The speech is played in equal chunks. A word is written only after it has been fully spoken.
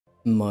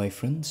My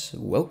friends,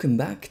 welcome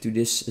back to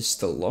this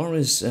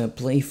Stellaris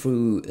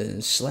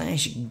playthrough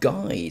slash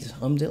guide.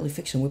 I'm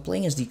Dailyfix and we're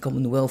playing as the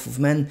Commonwealth of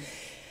Men.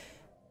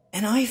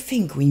 And I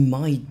think we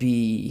might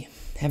be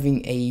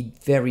having a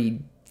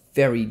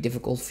very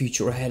difficult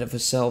future ahead of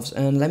ourselves.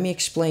 And let me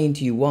explain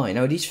to you why.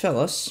 Now these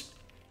fellas,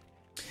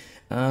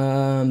 they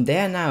are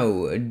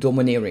now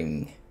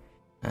domineering.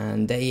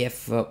 And they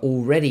have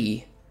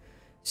already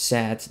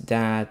said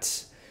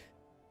that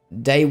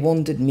they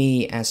wanted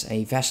me as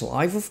a vassal.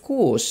 I've of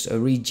course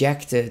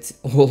rejected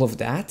all of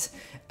that.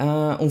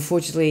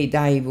 Unfortunately,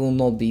 they will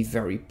not be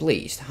very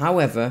pleased.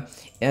 However,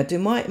 to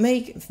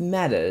make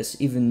matters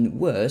even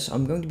worse,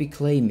 I'm going to be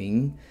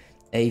claiming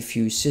a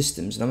few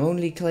systems. And I'm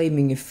only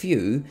claiming a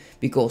few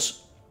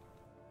because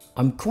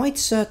I'm quite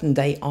certain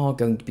they are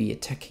going to be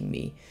attacking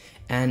me.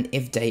 And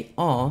if they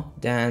are,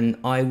 then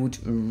I would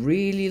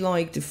really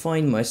like to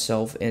find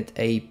myself at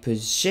a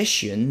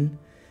position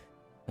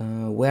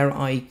where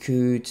I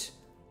could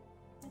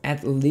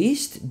at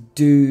least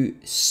do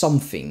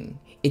something.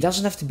 It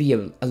doesn't have to be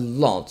a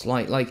lot.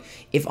 Like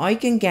if I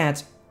can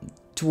get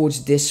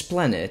towards this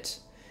planet,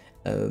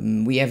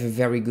 we have a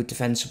very good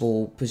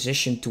defensible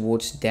position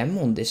towards them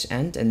on this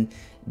end, and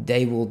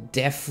they will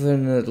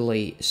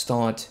definitely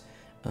start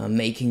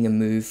making a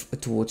move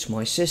towards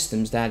my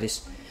systems. That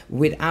is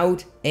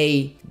without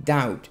a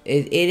doubt.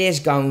 It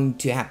is going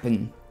to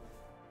happen.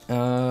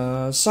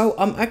 So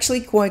I'm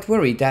actually quite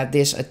worried that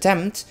this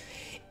attempt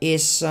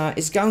is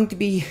going to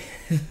be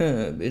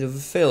a bit of a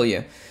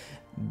failure.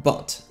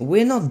 But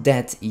we're not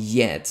dead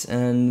yet,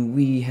 and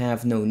we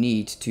have no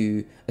need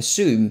to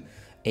assume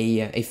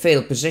a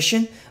failed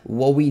position.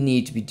 What we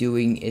need to be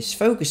doing is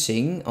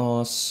focusing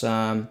us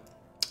a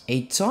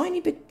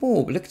tiny bit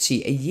more. Let's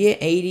see, a year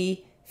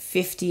 80,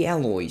 50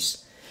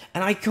 alloys.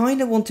 And I kind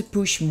of want to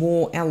push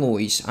more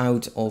alloys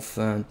out of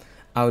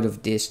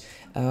this.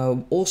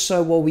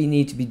 Also, what we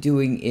need to be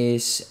doing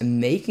is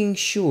making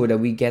sure that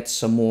we get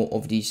some more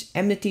of these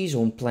amenities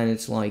on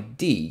planets like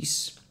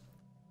these.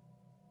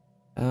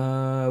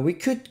 We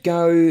could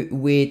go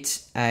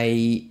with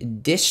a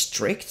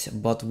district,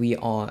 but we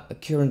are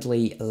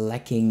currently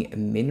lacking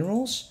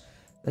minerals.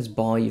 Let's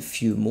buy a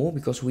few more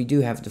because we do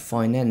have the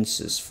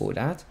finances for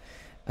that.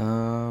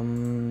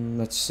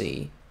 Let's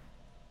see.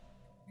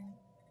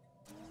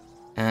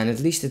 And at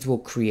least it will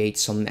create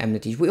some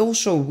amenities. We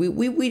also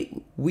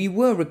we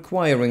were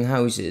requiring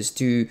houses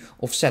to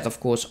offset, of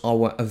course,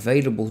 our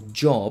available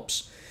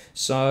jobs,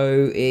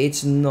 so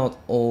it's not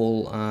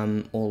all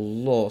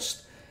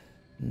lost.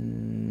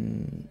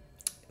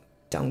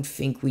 Don't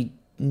think we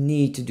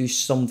need to do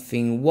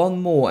something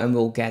one more and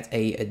we'll get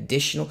a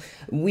additional.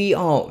 We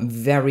are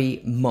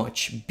very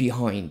much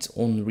behind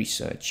on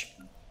research.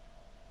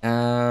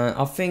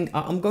 I think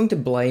I'm going to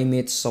blame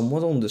it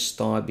somewhat on the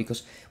start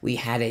because we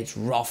had it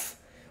rough.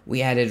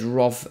 We had it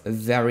rough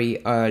very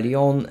early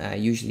on.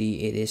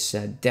 Usually it is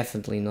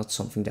definitely not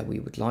something that we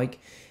would like.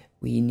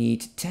 We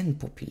need 10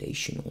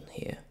 population on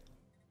here.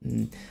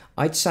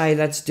 I'd say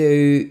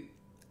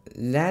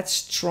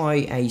let's try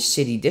a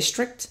city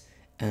district.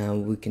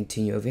 We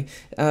continue over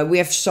here. We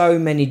have so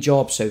many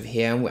jobs over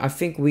here, and I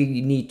think we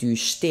need to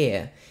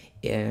steer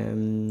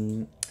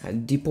the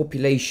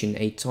population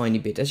a tiny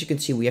bit. As you can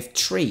see, we have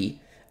 3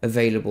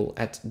 available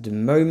at the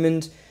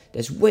moment.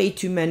 There's way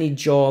too many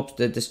jobs.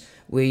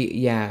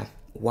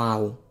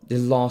 Wow, the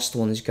last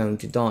one is going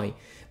to die.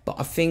 But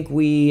I think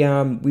we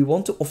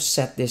want to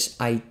offset this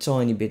a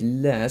tiny bit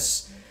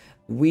less.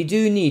 We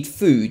do need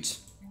food.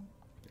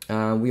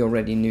 We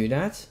already knew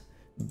that,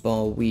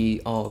 but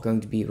we are going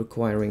to be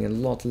requiring a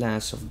lot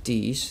less of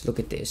these. Look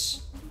at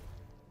this.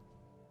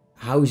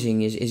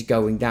 Housing is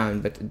going down,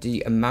 but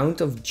the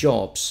amount of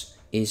jobs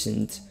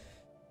isn't.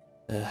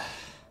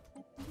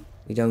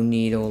 We don't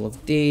need all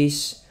of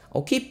these.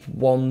 I'll keep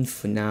 1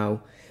 for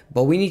now,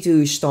 but we need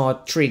to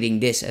start treating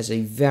this as a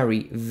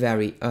very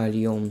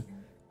early on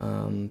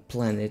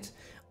planet.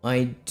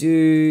 I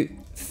do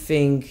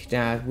think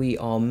that we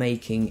are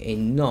making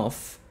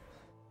enough.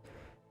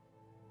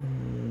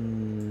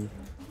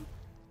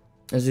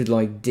 Let's do it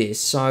like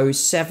this. So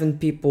 7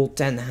 people,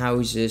 10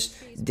 houses.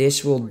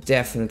 This will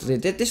definitely.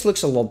 This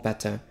looks a lot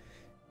better.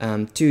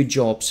 2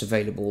 jobs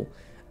available.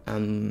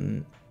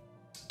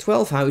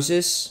 12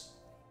 houses.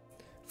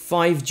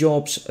 5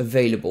 jobs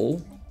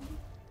available.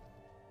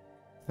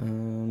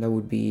 That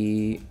would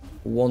be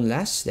 1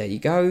 less. There you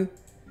go.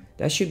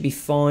 That should be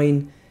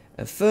fine.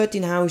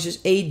 13 houses,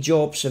 8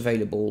 jobs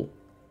available.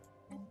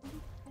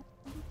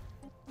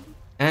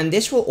 And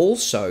this will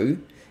also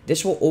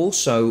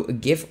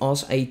give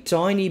us a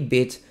tiny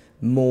bit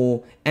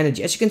more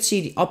energy. As you can see,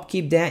 the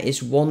upkeep there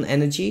is 1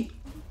 energy.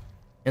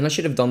 And I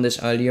should have done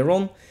this earlier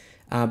on.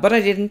 But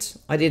I didn't.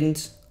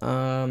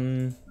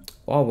 Oh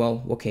well,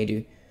 what can you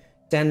do?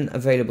 10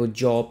 available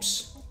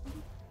jobs.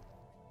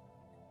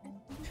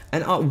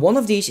 And one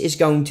of these is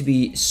going to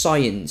be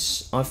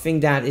science. I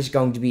think that is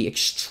going to be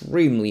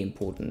extremely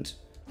important.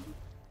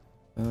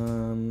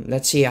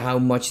 Let's see how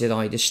much did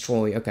I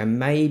destroy. Okay,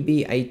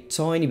 maybe a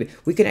tiny bit.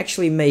 We can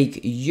actually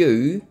make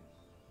you.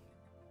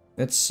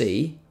 Let's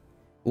see.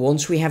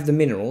 once we have the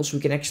minerals, we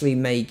can actually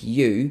make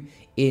you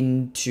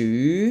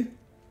into...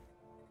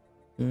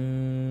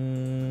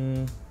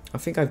 I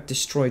think I've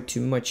destroyed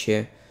too much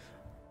here.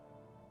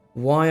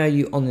 Why are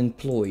you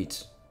unemployed?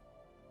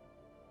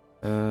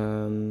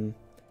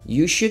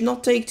 You should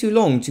not take too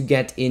long to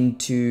get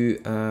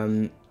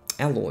into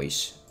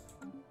alloys.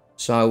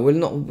 So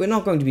we're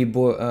not going to be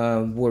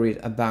worried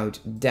about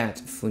that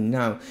for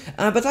now.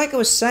 But like I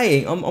was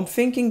saying, I'm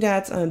thinking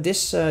that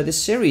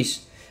this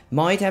series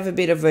might have a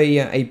bit of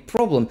a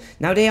problem.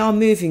 Now they are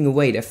moving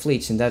away their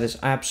fleets, and that is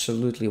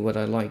absolutely what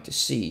I like to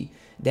see.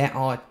 There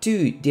are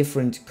 2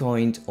 different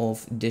kind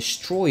of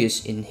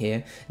destroyers in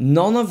here.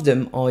 None of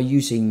them are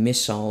using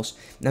missiles.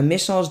 Now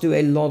missiles do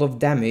a lot of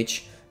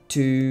damage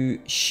to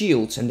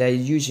shields, and they're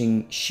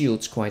using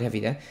shields quite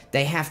heavy there.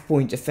 They have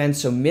point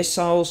defense, so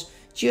missiles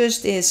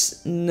just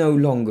is no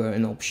longer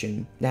an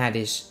option. That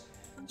is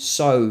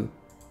so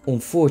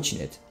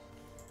unfortunate.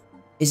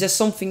 Is there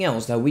something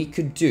else that we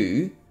could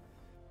do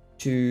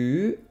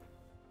to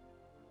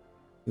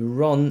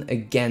run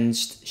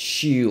against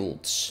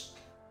shields?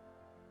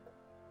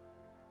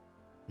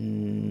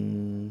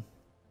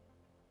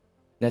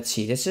 Let's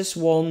see, this is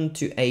 1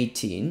 to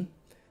 18,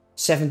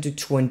 7 to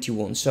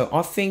 21. So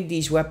I think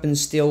these weapons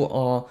still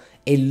are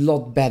a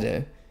lot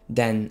better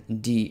than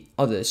the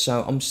others.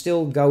 So I'm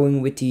still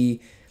going with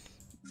the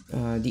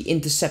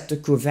interceptor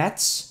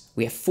corvettes.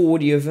 We have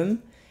 40 of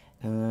them.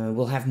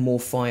 We'll have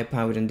more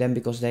firepower than them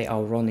because they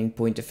are running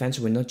point defense.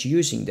 We're not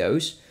using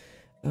those.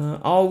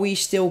 Are we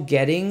still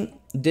getting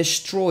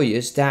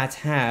destroyers that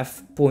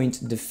have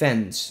point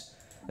defense?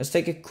 Let's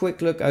take a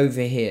quick look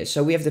over here.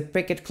 So we have the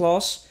Picket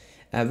class.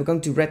 We're going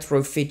to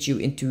retrofit you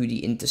into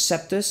the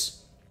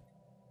interceptors.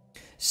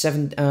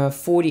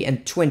 40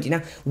 and 20.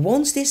 Now,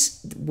 once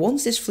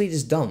this fleet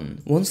is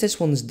done, once this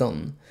one is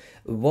done,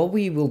 what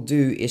we will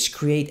do is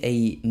create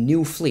a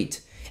new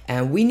fleet,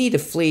 and we need a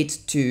fleet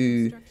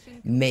to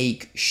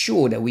make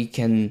sure that we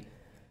can,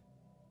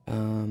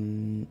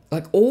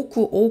 like all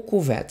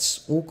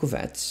corvettes,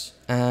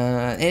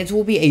 and it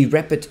will be a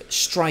rapid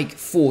strike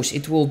force.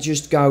 It will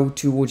just go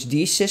towards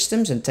these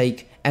systems and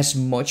take as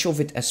much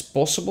of it as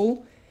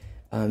possible.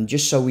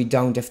 Just so we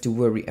don't have to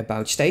worry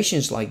about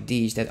stations like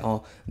these that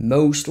are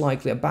most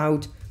likely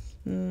about,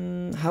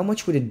 how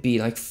much would it be,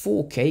 like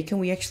 4k? Can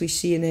we actually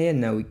see in here?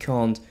 No, we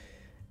can't.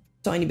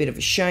 Tiny bit of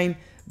a shame,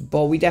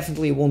 but we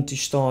definitely want to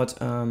start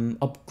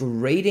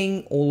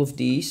upgrading all of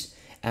these.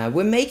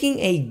 We're making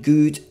a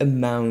good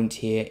amount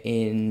here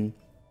in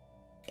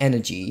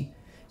energy,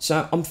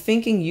 so I'm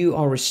thinking you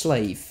are a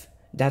slave.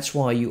 That's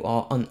why you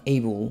are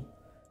unable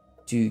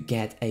to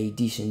get a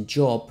decent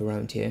job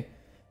around here.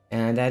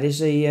 And that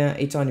is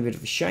a tiny bit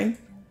of a shame.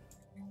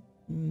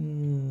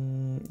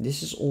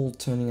 This is all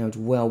turning out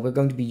well. We're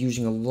going to be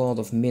using a lot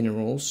of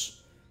minerals.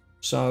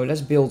 So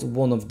let's build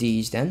one of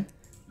these then.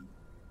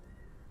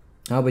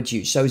 How about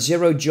you? So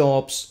 0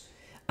 jobs.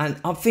 And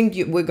I think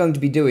we're going to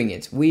be doing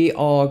it. We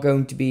are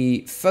going to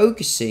be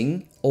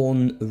focusing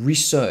on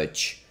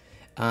research.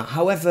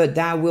 However,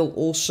 that will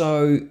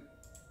also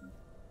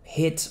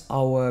hit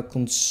our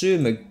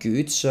consumer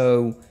goods.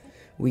 So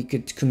we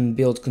could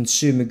build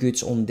consumer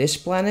goods on this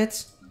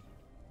planet.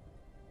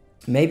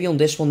 Maybe on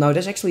this one. No,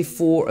 there's actually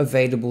 4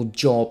 available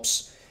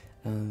jobs.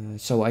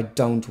 So I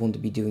don't want to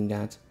be doing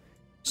that.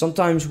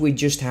 Sometimes we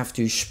just have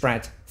to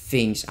spread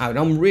things out.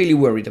 I'm really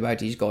worried about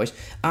these guys.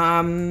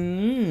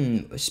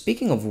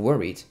 Speaking of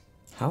worried,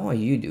 how are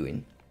you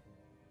doing?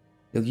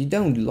 Look, you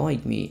don't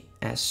like me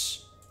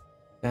as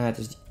bad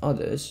as the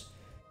others.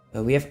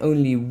 We have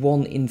only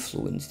 1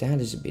 influence.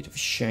 That is a bit of a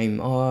shame.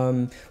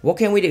 What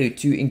can we do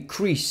to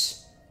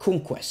increase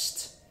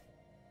conquest?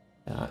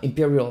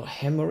 Imperial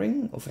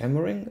hammering,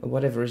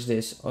 whatever is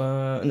this?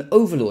 An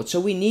overlord. So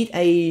we need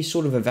a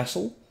sort of a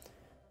vessel.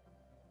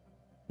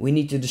 We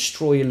need to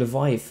destroy a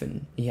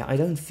Leviathan. Yeah, I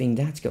don't think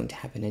that's going to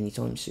happen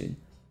anytime soon.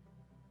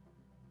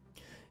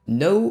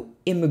 No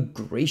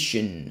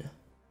immigration.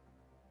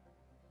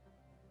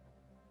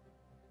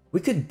 We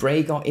could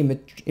break our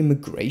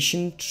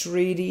immigration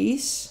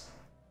treaties.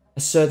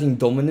 Asserting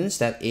dominance,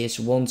 that is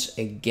once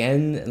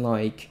again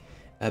like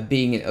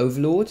being an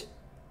overlord.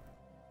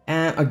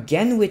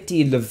 Again with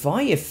the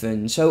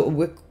Leviathan.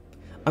 So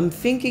I'm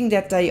thinking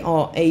that they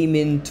are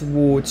aiming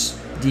towards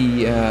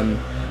the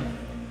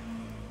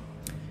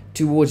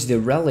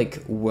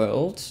relic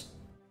world.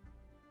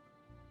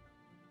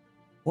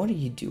 What are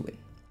you doing?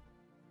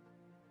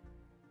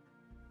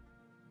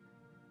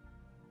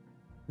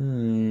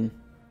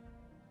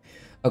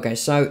 Okay,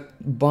 so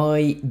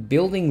by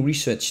building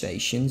research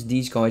stations,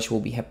 these guys will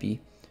be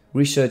happy.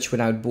 Research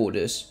without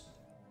borders.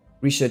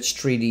 Research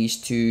treaties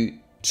to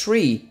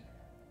 3.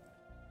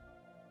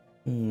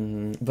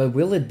 But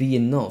will it be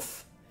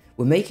enough?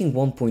 We're making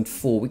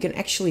 1.4. We can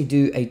actually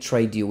do a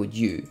trade deal with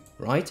you,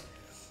 right?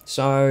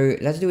 So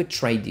let's do a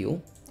trade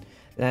deal.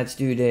 Let's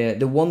do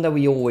the one that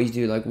we always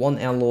do, like 1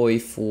 alloy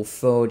for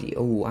 30.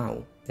 Oh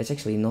wow, that's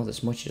actually not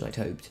as much as I'd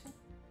hoped.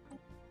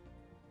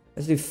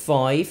 Let's do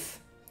 5.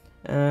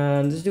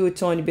 And let's do a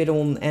tiny bit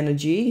on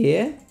energy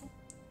here.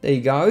 There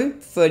you go,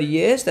 30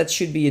 years, that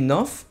should be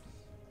enough.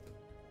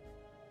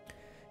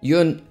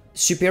 You're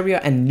superior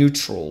and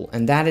neutral,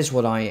 and that is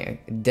what I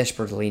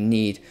desperately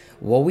need.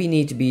 What we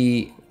need to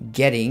be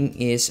getting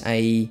is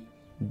a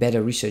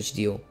better research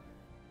deal.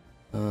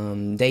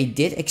 They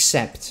did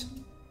accept.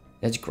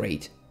 That's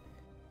great.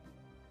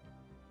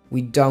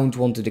 We don't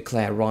want to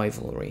declare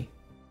rivalry.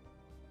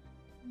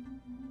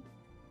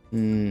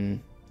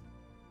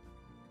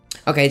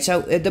 Okay,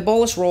 so the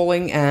ball is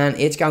rolling and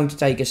it's going to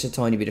take us a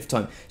tiny bit of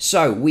time.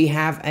 So we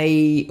have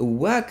a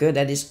worker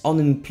that is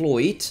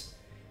unemployed.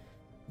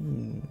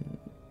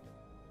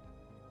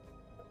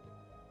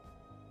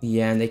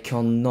 Yeah, and they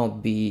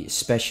cannot be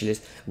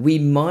specialists. We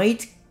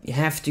might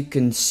have to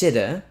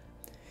consider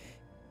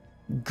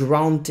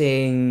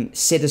granting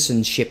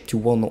citizenship to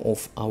one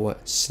of our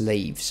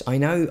slaves. I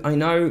know.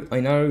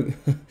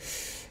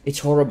 It's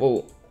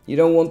horrible. You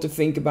don't want to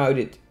think about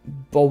it,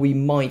 but we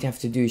might have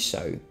to do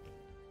so.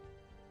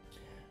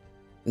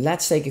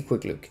 Let's take a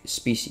quick look.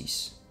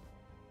 Species.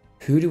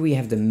 Who do we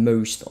have the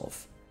most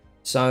of?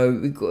 So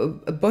we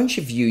got a bunch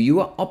of you.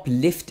 You are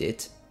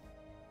uplifted.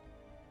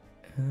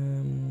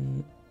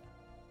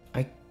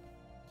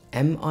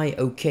 Am I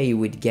okay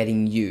with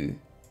getting you?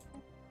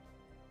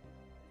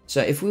 So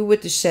if we were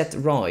to set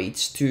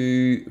rights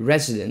to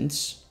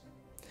residents,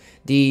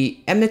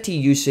 the enmity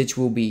usage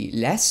will be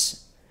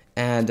less,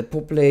 and the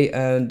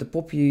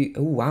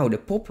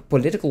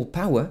political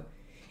power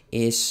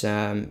is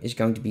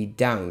going to be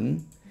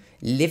down.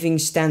 Living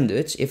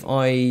standards.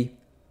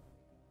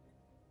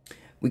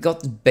 We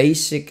got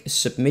basic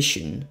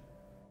submission.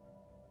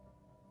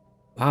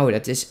 Wow,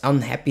 that is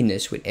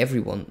unhappiness with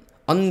everyone.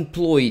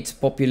 Unemployed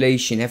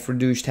population have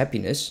reduced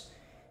happiness.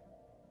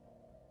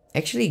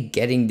 Actually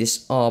getting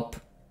this up,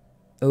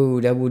 oh,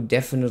 that would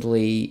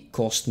definitely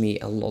cost me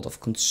a lot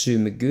of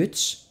consumer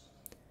goods.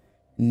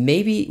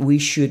 Maybe we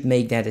should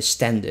make that a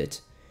standard.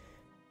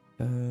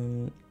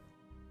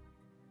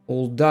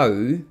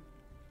 Although,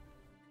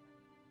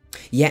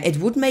 yeah, it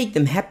would make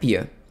them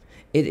happier.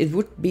 It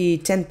would be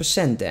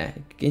 10% there.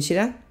 Can you see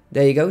that?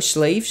 There you go,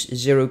 slaves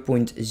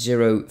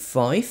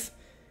 0.05.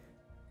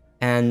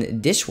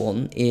 And this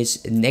one is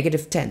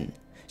 -10.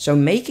 So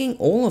making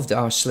all of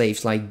our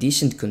slaves like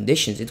decent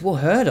conditions, it will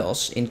hurt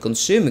us in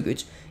consumer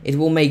goods. It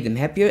will make them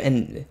happier,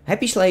 and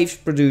happy slaves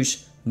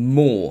produce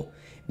more.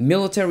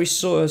 Military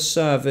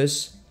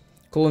service,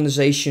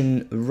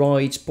 colonization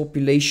rights,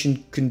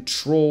 population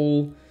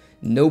control,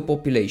 no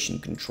population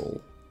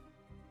control.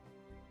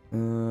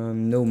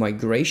 No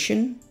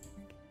migration,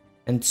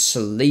 and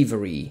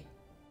slavery.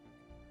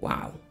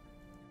 Wow.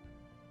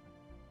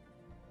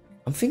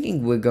 I'm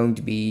thinking we're going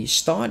to be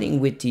starting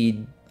with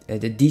the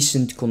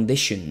decent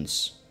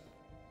conditions.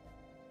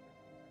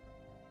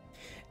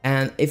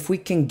 And if we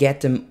can get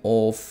them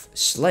off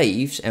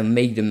slaves and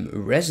make them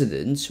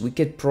residents, we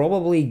could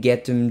probably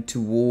get them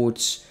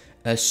towards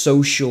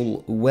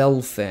social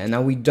welfare.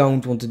 Now we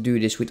don't want to do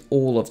this with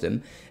all of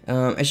them.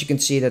 As you can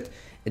see that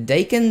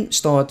they can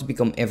start to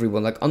become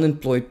everyone. Like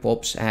unemployed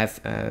pops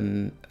have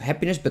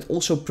happiness but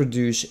also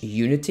produce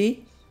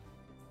unity.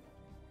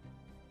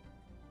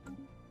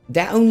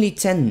 They're only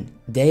 10.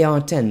 They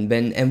are 10,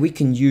 and we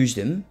can use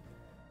them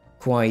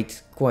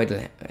quite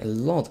a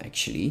lot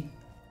actually.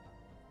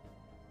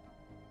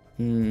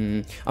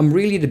 I'm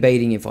really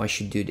debating if I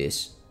should do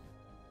this.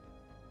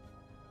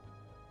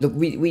 Look,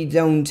 we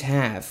don't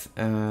have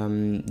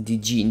the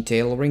gene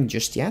tailoring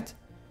just yet,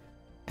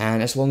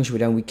 and as long as we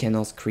don't, we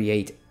cannot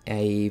create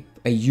a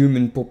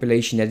human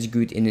population that's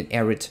good in an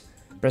arid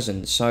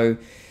present. So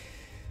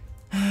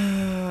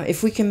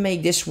if we can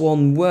make this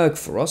one work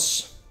for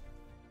us.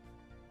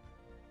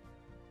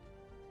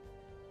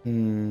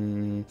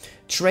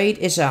 Trade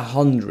is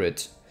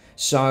 100,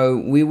 so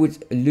we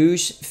would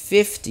lose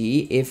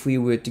 50 if we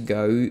were to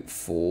go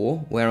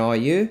for, where are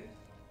you?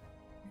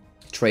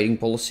 Trading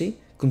policy,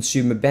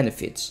 consumer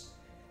benefits,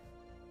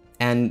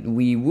 and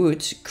we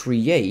would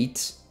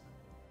create.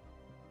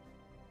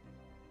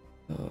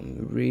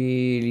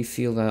 Really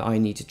feel that I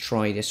need to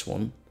try this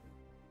one.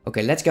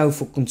 Okay, let's go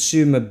for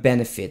consumer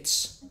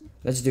benefits.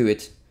 Let's do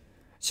it.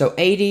 So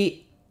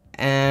 80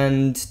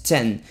 and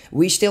 10.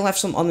 We still have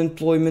some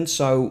unemployment,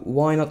 so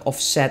why not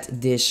offset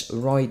this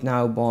right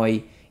now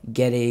by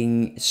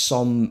getting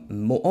some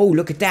more. Oh,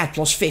 look at that,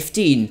 plus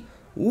 15.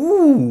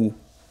 Ooh,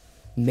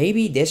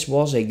 maybe this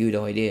was a good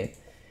idea.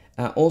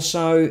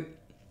 Also,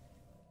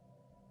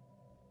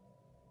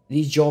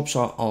 these jobs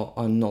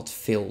are not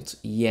filled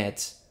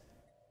yet.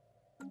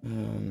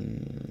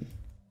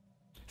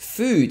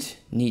 Food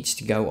needs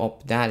to go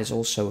up. That is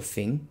also a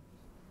thing.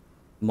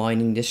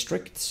 Mining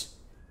districts,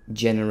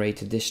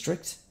 generator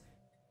district.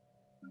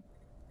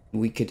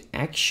 We could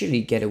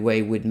actually get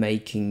away with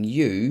making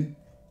you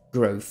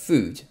grow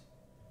food,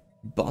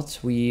 but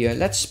we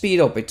let's speed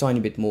up a tiny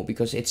bit more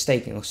because it's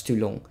taking us too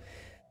long.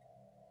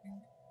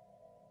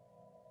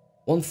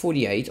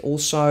 148.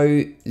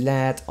 Also,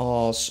 let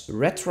us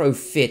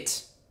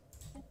retrofit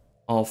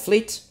our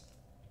fleet.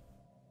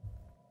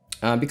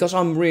 Because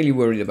I'm really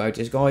worried about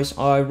this, guys.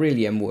 I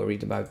really am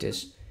worried about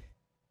this.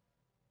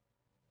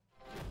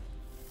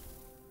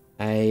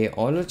 A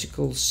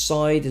archaeological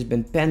site has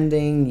been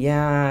pending.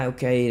 Yeah,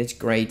 okay, that's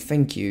great.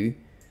 Thank you.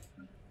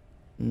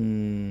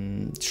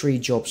 3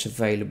 jobs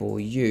available.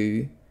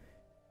 You.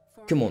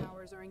 Come on.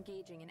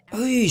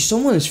 Oh,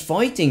 someone is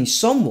fighting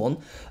someone.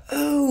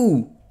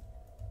 Oh.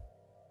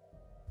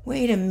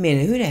 Wait a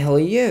minute. Who the hell are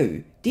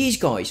you? These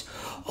guys.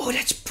 Oh,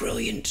 that's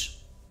brilliant.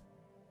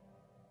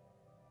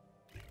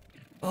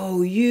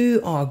 Oh,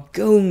 you are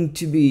going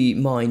to be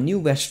my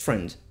new best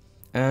friend.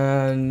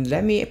 And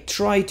let me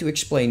try to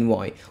explain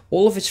why.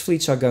 All of its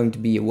fleets are going to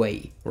be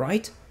away,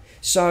 right?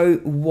 So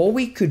what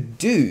we could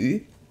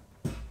do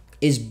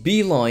is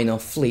beeline our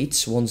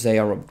fleets once they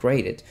are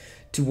upgraded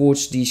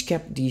towards these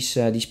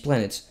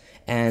planets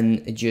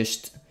and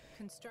just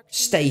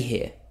stay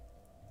here.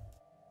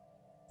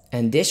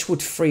 And this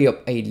would free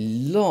up a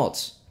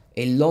lot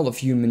of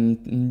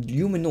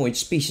humanoid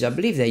species. I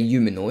believe they're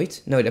humanoid.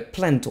 No, they're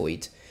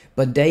plantoid.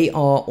 But they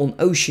are on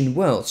ocean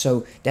world,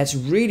 so that's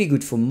really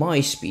good for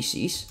my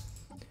species.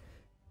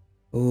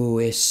 Oh,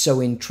 it's so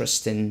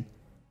interesting.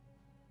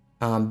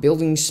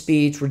 Building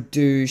speed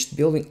reduced,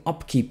 building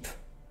upkeep.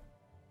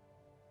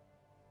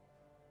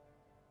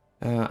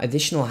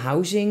 Additional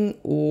housing,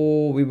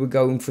 or we were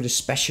going for the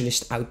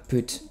specialist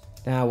output.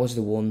 That was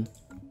the one.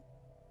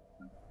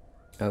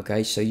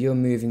 Okay, so you're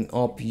moving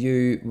up.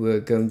 You were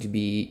going to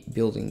be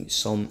building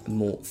some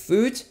more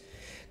food.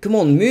 Come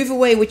on, move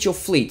away with your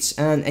fleets.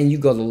 And you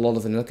got a lot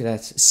of them. Look at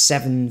that.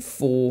 7,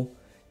 4,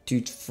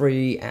 2,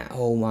 3.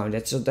 Oh wow,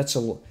 that's a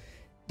lot.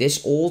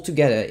 This all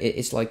together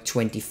is like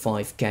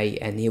 25k,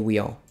 and here we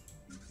are.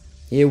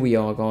 Here we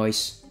are,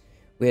 guys.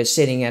 We're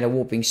sitting at a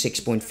whopping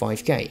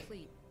 6.5k.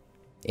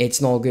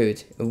 It's not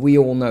good. We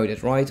all know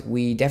that, right?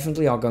 We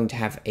definitely are going to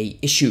have an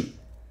issue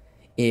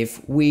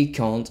if we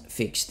can't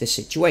fix the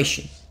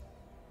situation.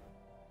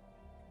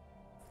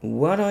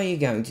 What are you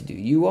going to do?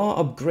 You are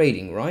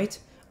upgrading, right?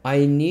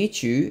 I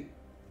need you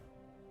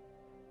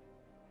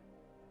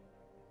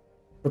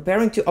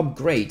preparing to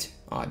upgrade.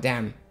 Ah,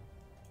 damn.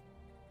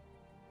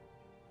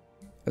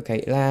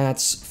 Okay,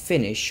 let's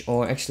finish,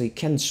 or actually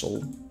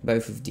cancel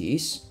both of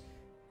these.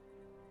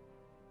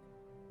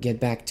 Get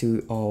back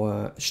to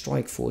our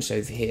strike force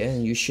over here,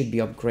 and you should be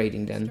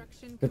upgrading then.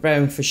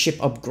 Preparing for ship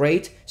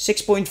upgrade.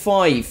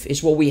 6.5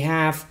 is what we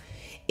have.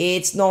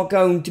 It's not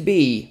going to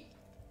be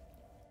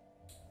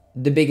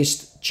the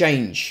biggest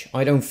change.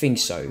 I don't think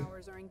so.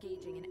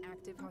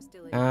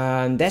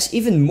 And that's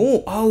even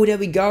more. Oh, there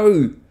we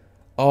go.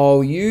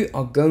 Oh, you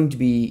are going to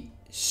be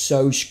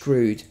so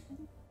screwed.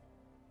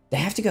 They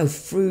have to go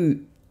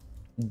through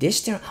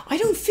this terrain. I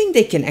don't think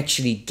they can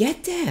actually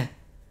get there.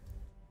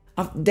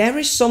 There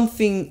is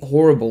something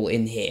horrible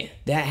in here.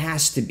 There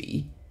has to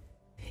be.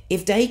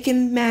 If they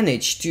can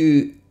manage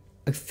to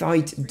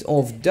fight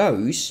off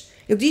those...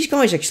 Look, these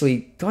guys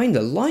actually kind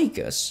of like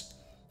us.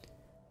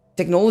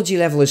 Technology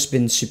level has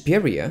been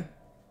superior.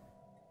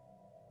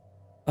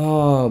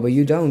 Oh, but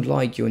you don't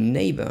like your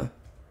neighbor.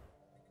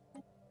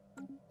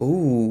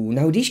 Ooh,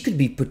 now these could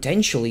be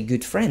potentially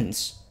good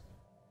friends.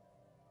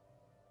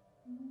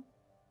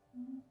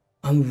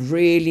 I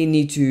really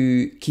need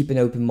to keep an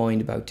open mind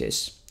about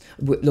this.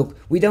 Look,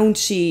 we don't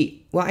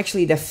see... Well,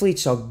 actually, their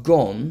fleets are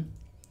gone.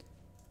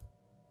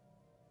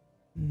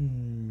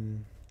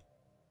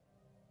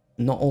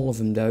 Not all of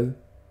them, though.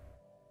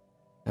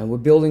 And we're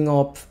building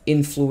up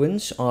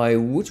influence. I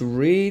would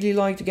really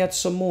like to get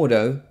some more,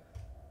 though.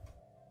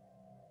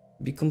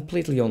 Be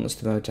completely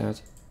honest about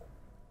that.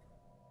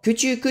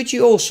 Could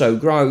you also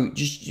grow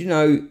just, you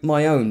know,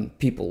 my own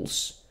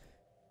peoples?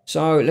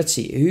 So let's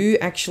see who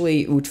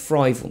actually would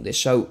thrive on this.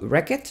 So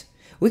Racket,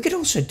 we could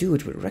also do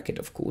it with Racket,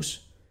 of course.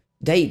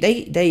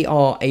 They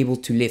are able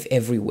to live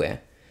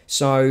everywhere,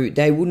 so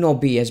they would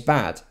not be as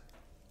bad.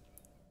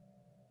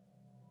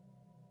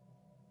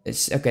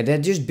 It's okay. They're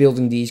just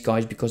building these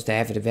guys because they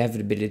have an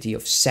habitability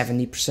of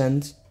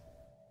 70%.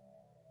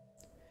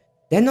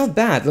 They're not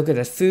bad. Look at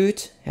that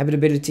food,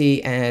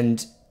 habitability,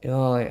 and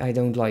oh, I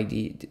don't like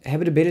the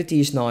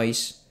habitability is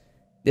nice.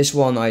 This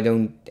one I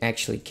don't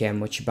actually care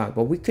much about,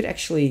 but we could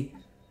actually...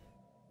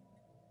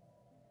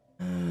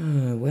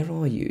 where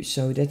are you?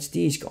 So that's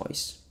these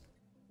guys.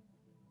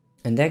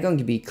 And they're going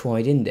to be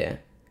quite in there.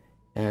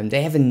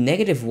 They have a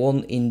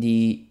 -1 in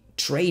the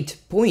trade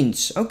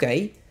points.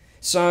 Okay,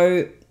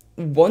 so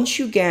once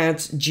you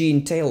get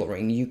gene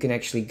tailoring, you can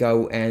actually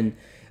go and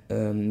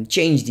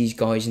change these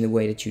guys in the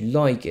way that you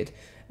like it.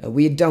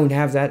 We don't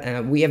have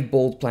that. We have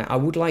bold plan. I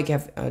would like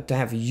to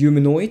have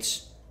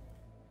humanoids,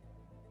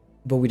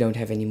 but we don't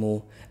have any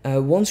more.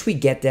 Once we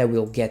get there,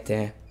 we'll get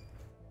there.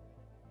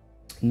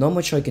 Not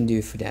much I can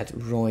do for that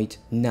right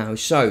now.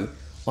 So,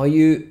 are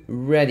you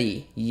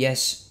ready?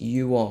 Yes,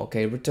 you are.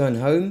 Okay, return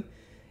home.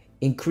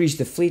 Increase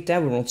the fleet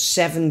there. We're on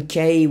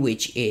 7k,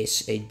 which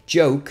is a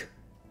joke.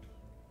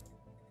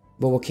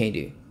 But what can you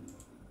do?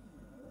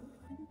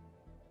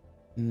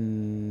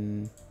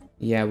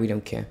 Yeah, we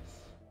don't care.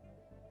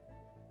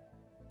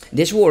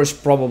 This war is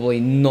probably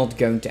not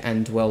going to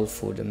end well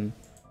for them.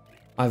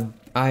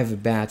 I have a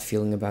bad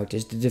feeling about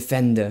this. The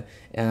defender.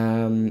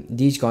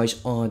 These guys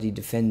are the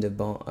defender,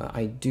 but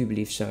I do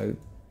believe so.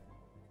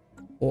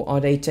 Or are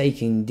they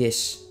taking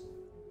this?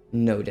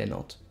 No, they're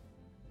not.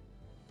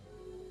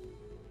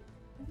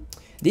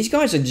 These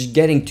guys are just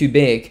getting too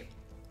big.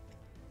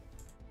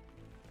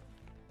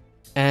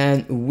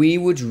 And we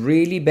would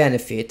really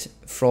benefit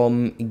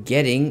from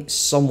getting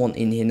someone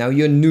in here. Now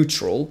you're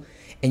neutral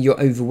and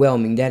you're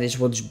overwhelming. That is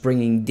what's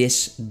bringing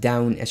this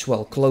down as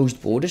well.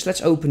 Closed borders.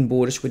 Let's open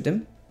borders with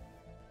them.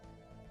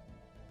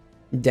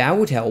 That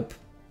would help.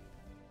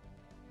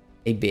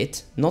 A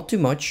bit. Not too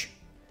much.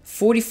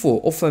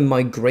 44. Offer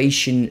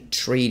migration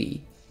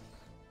treaty.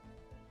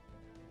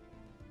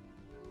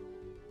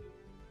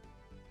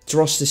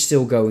 Trust is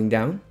still going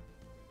down.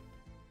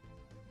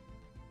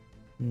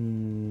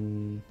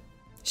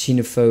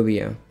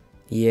 Xenophobia.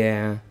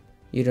 Yeah,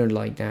 you don't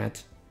like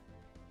that.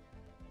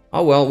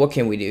 Oh well, what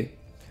can we do?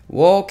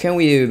 What can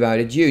we do about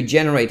it? You,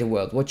 generator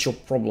world, what's your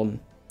problem?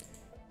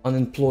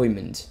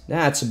 Unemployment.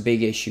 That's a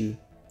big issue.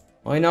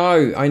 I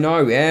know,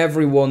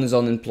 everyone is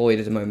unemployed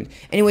at the moment.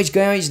 Anyways,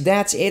 guys,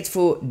 that's it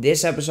for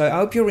this episode. I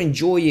hope you're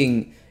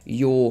enjoying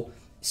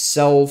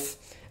yourself.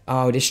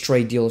 Oh, this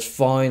trade deal is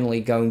finally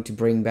going to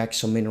bring back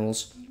some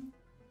minerals.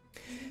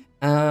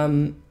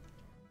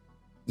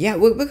 Yeah,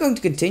 we're going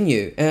to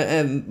continue.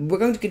 We're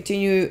going to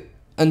continue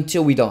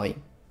until we die.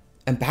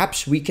 And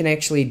perhaps we can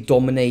actually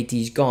dominate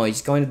these guys.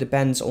 It kind of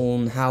depends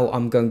on how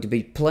I'm going to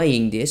be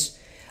playing this.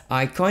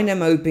 I kind of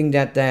am hoping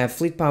that their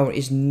fleet power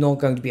is not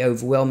going to be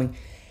overwhelming.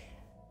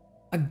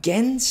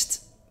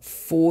 Against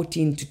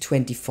 14 to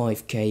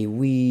 25k,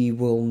 we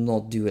will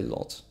not do a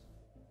lot.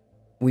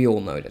 We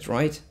all know that,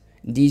 right?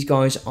 These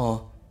guys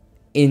are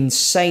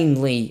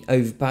insanely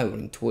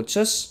overpowering towards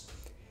us.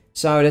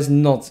 So that's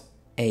not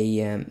a...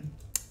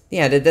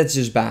 yeah, that's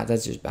just bad.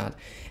 That's just bad.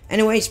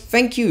 Anyways,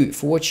 thank you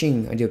for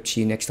watching. I do hope to see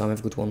you next time.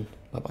 Have a good one.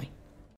 Bye-bye.